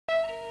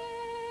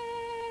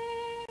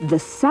The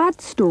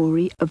sad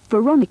story of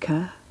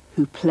Veronica,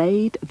 who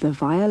played the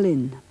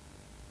violin.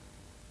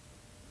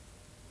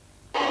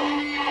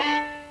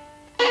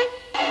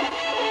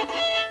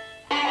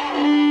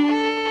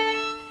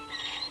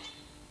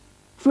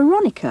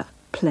 Veronica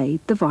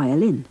played the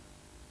violin.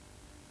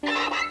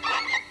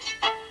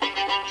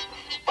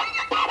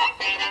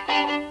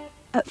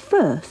 At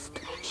first,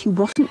 she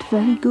wasn't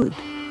very good.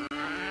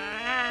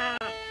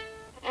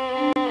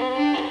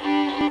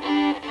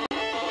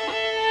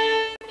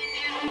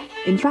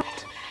 In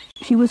fact,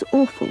 she was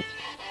awful.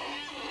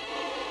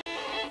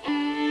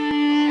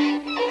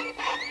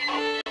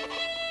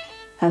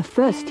 Her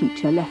first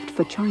teacher left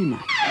for China.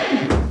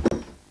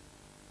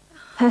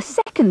 Her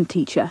second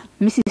teacher,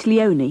 Mrs.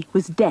 Leone,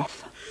 was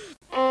deaf.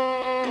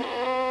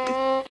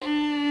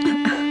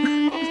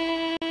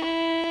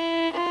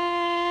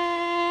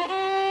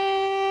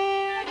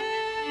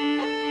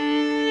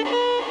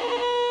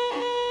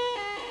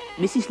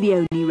 Mrs.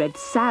 Leone read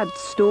sad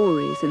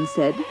stories and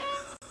said,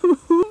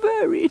 "Oh,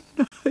 very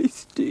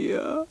nice,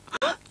 dear.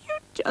 You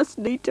just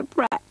need to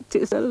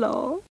practice a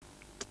lot."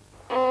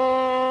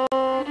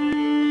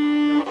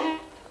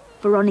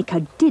 Veronica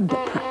did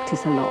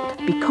practice a lot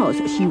because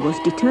she was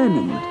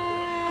determined.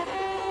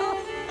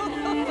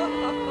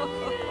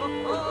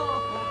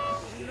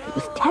 It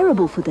was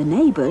terrible for the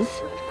neighbours.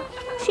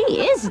 "She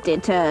is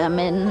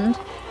determined,"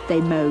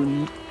 they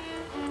moaned.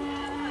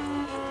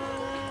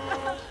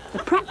 The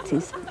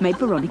practice made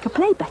Veronica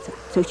play better,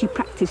 so she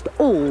practiced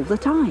all the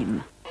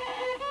time.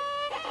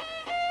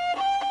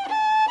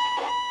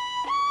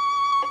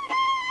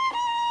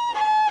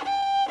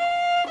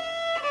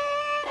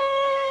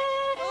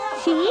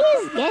 "She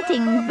is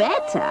getting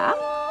better,"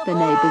 the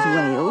neighbours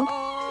wailed,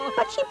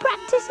 "but she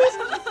practices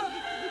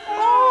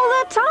all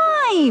the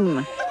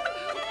time."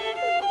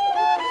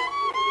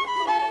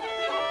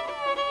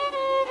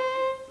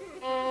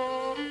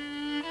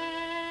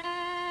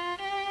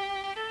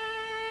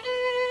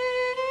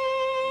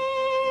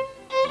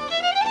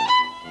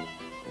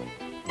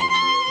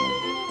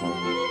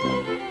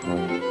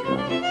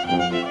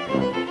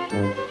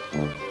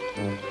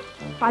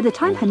 By the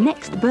time her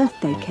next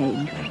birthday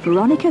came,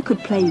 Veronica could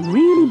play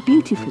really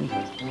beautifully.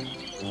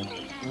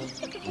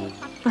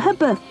 For her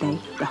birthday,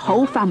 the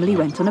whole family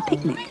went on a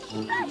picnic.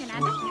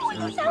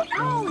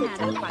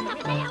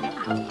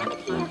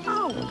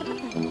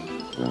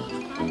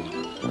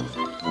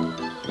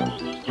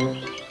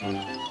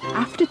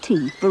 After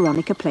tea,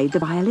 Veronica played the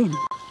violin.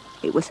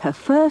 It was her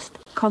first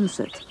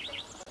concert.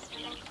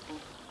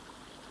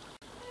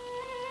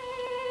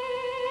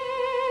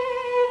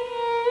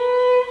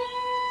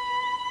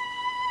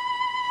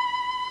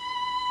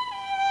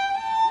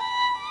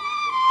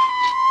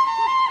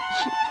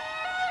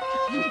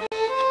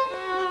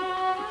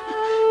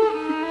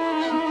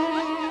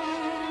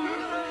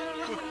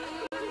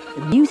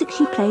 The music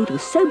she played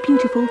was so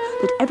beautiful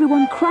that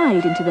everyone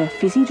cried into their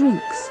fizzy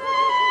drinks.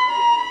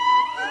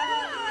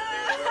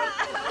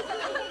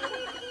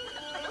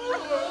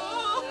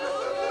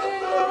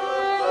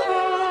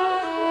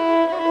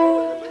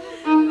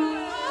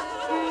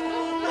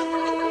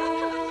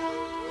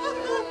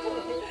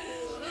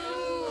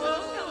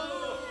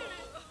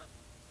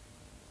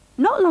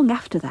 Not long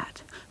after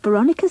that,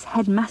 Veronica's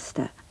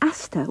headmaster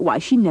asked her why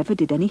she never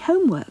did any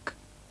homework.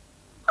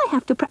 "I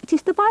have to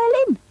practice the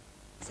violin,"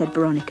 said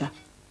Veronica,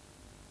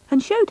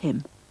 and showed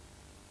him.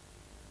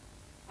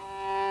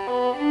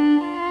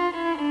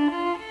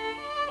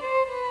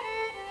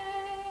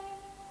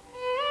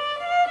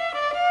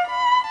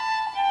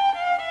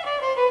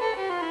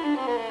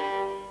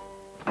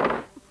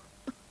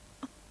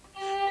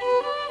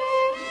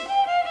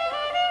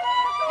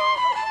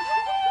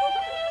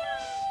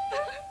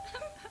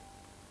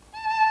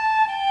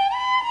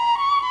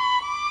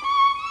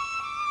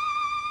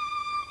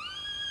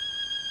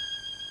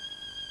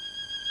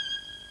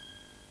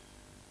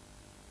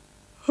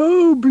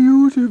 "How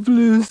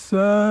beautifully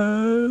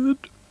sad,"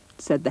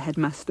 said the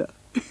headmaster.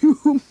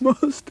 "You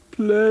must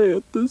play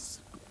at the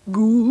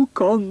school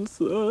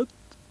concert."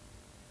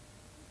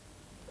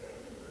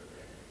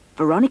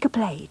 Veronica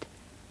played.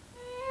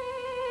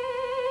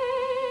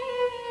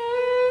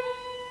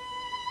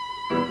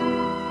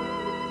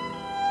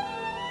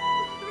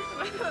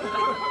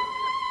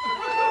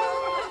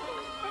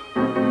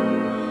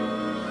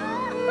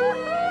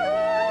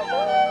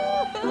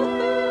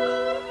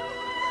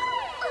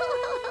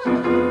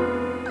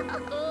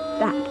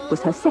 That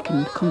was her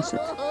second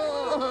concert.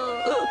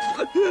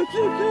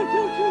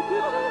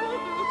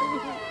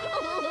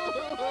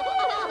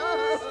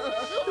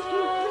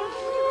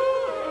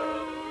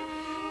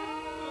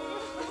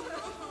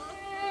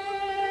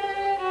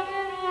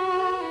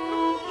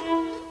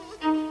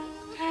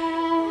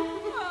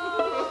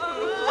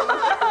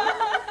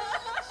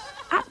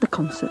 At the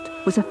concert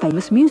was a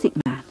famous music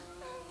man.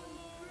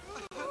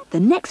 The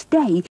next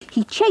day,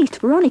 he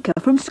chased Veronica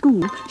from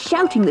school,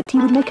 shouting that he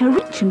would make her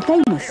rich and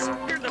famous.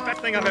 "You're the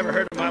best thing I've ever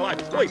heard in my life.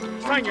 Please,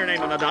 sign your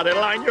name on the dotted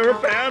line. You're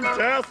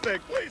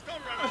fantastic. Please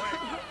don't run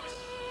away."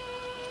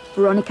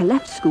 Veronica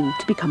left school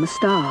to become a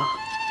star.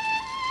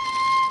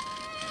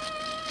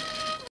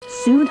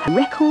 Soon her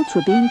records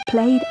were being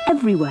played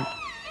everywhere.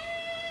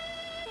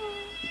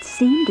 It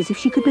seemed as if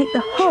she could make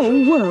the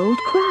whole world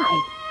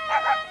cry.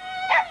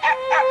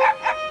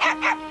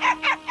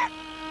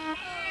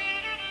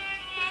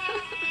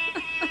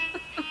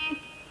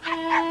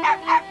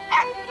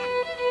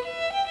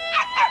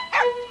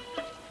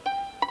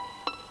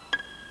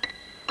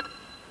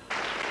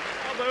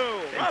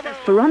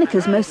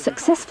 Veronica's most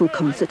successful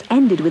concert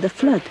ended with a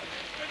flood.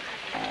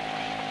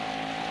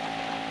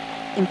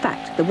 In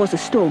fact, there was a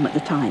storm at the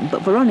time,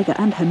 but Veronica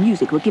and her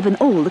music were given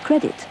all the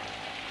credit.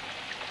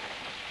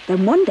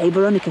 Then one day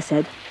Veronica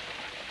said,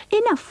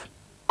 "Enough.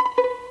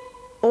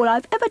 All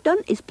I've ever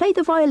done is play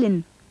the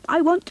violin.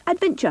 I want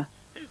adventure.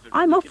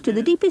 I'm off to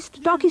the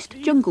deepest, darkest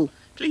jungle."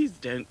 Please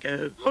don't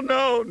go. Oh,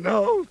 no,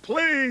 no,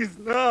 please,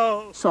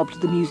 no. Sobbed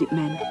the music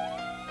men.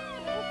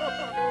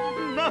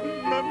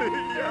 Mamma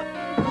mia.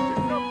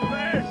 She's so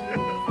precious.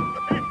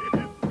 Please,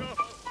 no.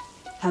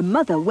 Her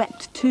mother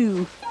wept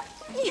too.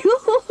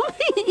 "You'll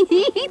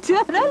be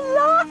eaten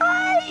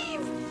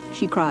alive!"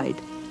 she cried.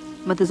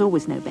 Mothers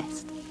always know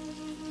best.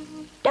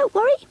 "Don't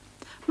worry.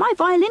 My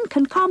violin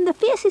can calm the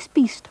fiercest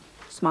beast,"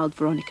 smiled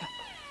Veronica.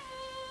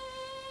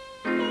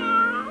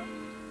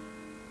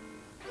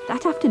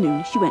 That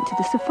afternoon, she went to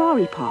the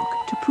safari park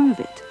to prove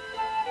it.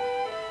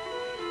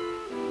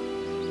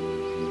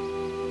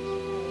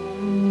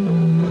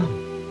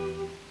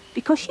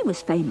 Because she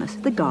was famous,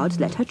 the guards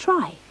let her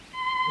try.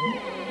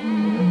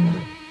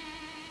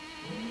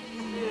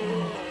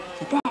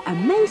 To their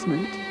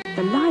amazement,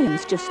 the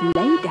lions just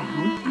lay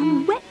down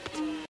and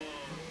wept.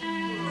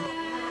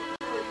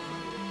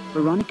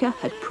 Veronica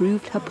had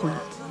proved her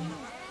point.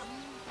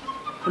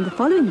 And the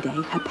following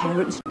day, her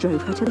parents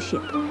drove her to the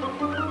ship.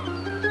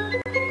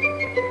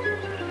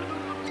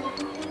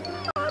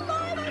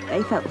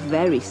 They felt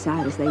very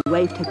sad as they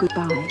waved her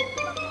goodbye.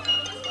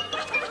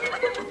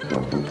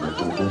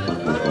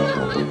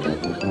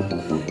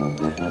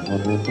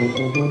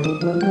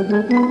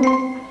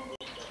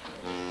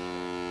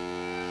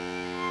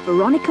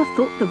 Veronica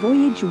thought the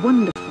voyage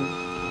wonderful.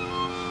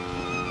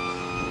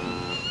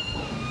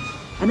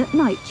 And at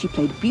night she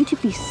played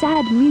beautifully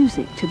sad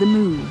music to the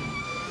moon.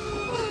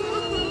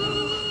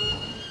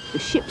 The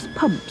ship's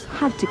pumps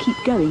had to keep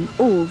going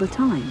all the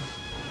time.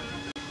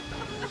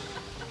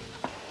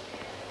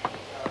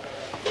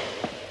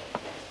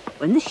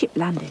 When the ship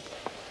landed,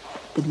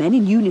 the men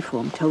in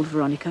uniform told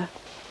Veronica,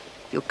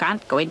 "You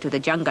can't go into the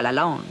jungle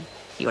alone.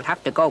 You'll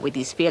have to go with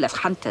these fearless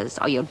hunters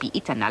or you'll be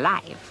eaten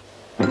alive."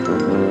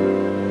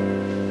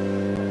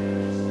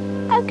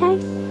 "Okay,"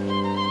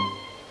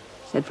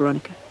 said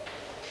Veronica.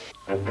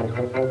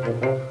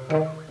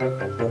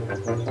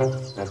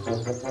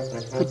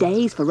 For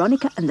days,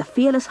 Veronica and the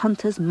fearless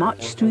hunters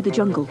marched through the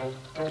jungle.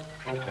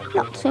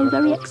 Not so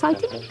very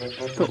exciting,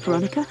 thought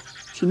Veronica.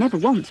 She never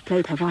once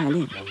played her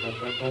violin.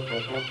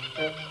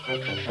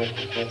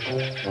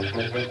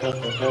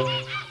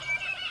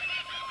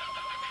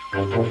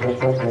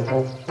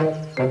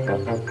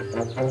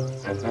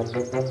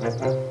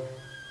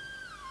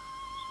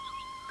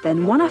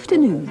 Then one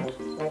afternoon,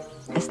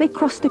 as they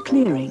crossed a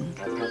clearing,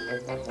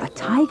 a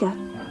tiger,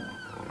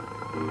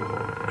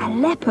 a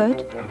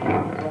leopard,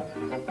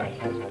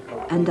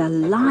 and a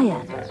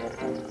lion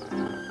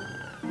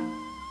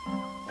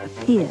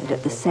appeared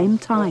at the same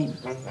time.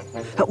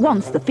 At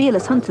once, the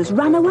fearless hunters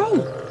ran away,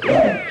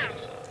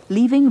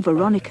 leaving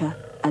Veronica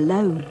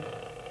alone.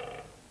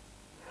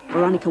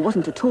 Veronica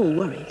wasn't at all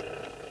worried.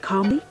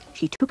 Calmly,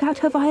 she took out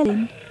her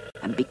violin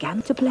and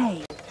began to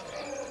play.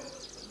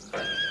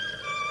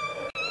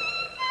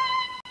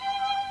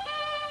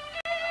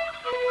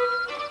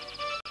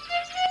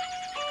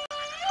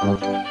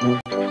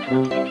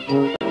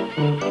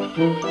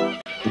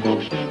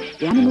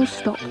 The animals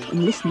stopped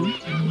and listened,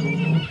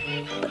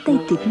 but they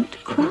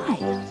didn't cry.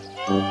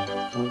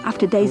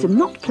 After days of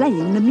not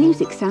playing, the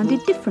music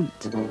sounded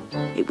different.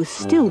 It was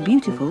still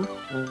beautiful,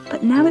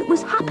 but now it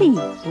was happy.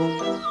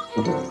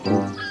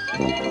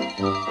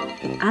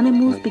 The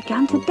animals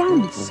began to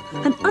dance,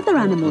 and other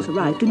animals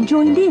arrived and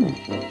joined in.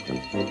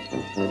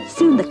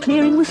 Soon the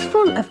clearing was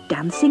full of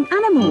dancing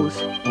animals.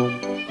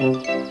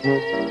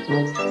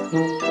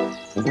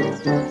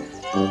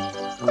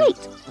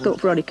 Great, thought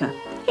Veronica.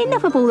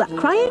 Enough of all that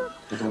crying.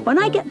 When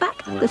I get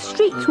back, the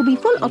streets will be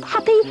full of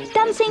happy,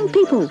 dancing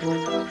people.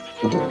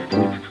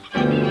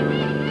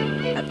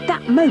 At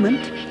that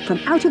moment, from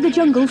out of the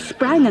jungle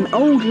sprang an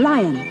old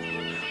lion.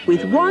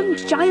 With one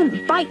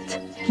giant bite,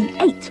 he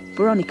ate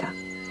Veronica.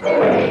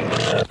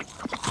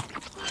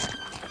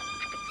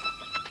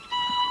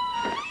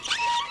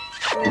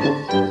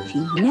 She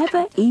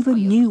never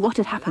even knew what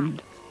had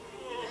happened.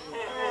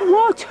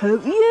 "What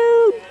have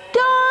you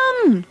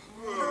done?"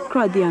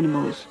 cried the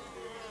animals.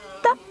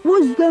 "That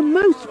was the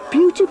most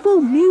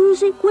beautiful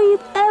music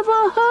we've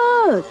ever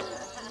heard."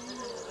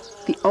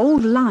 The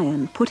old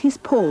lion put his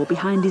paw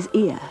behind his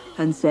ear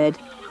and said,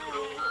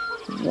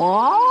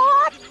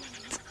 "What?"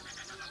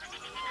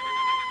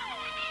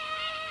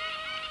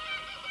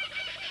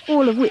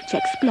 All of which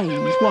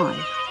explains why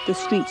the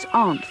streets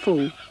aren't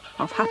full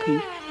of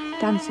happy,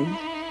 dancing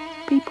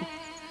people.